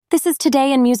This is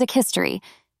Today in Music History,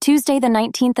 Tuesday the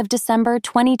 19th of December,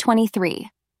 2023.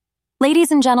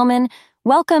 Ladies and gentlemen,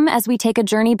 welcome as we take a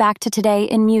journey back to Today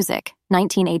in Music,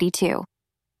 1982.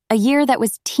 A year that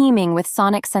was teeming with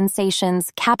sonic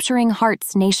sensations capturing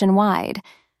hearts nationwide.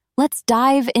 Let's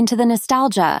dive into the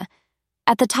nostalgia.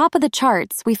 At the top of the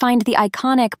charts, we find the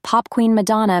iconic pop queen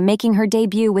Madonna making her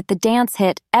debut with the dance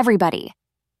hit Everybody.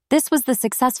 This was the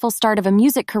successful start of a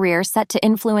music career set to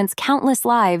influence countless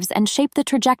lives and shape the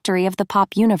trajectory of the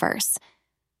pop universe.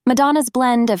 Madonna's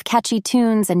blend of catchy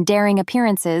tunes and daring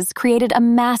appearances created a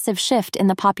massive shift in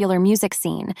the popular music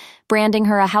scene, branding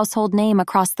her a household name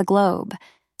across the globe.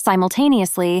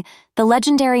 Simultaneously, the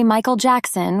legendary Michael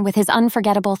Jackson, with his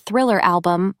unforgettable Thriller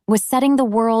album, was setting the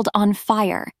world on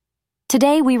fire.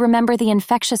 Today, we remember the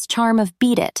infectious charm of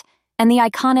Beat It and the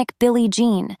iconic Billie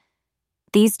Jean.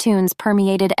 These tunes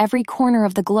permeated every corner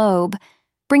of the globe,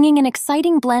 bringing an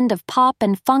exciting blend of pop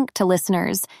and funk to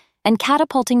listeners and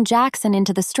catapulting Jackson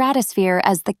into the stratosphere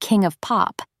as the king of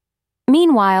pop.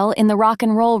 Meanwhile, in the rock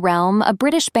and roll realm, a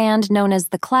British band known as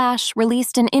The Clash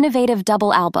released an innovative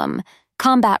double album,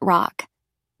 Combat Rock.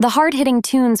 The hard-hitting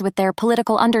tunes with their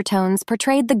political undertones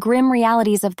portrayed the grim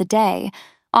realities of the day,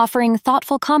 offering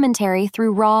thoughtful commentary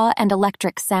through raw and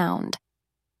electric sound.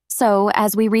 So,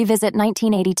 as we revisit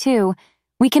 1982,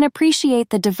 we can appreciate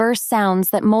the diverse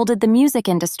sounds that molded the music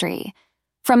industry.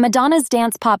 From Madonna's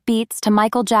dance pop beats to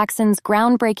Michael Jackson's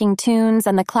groundbreaking tunes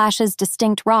and The Clash's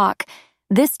distinct rock,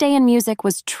 this day in music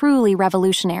was truly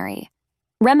revolutionary.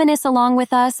 Reminisce along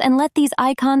with us and let these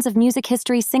icons of music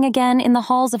history sing again in the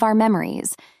halls of our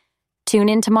memories. Tune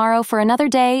in tomorrow for another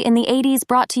day in the 80s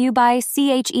brought to you by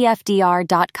chefdr.com.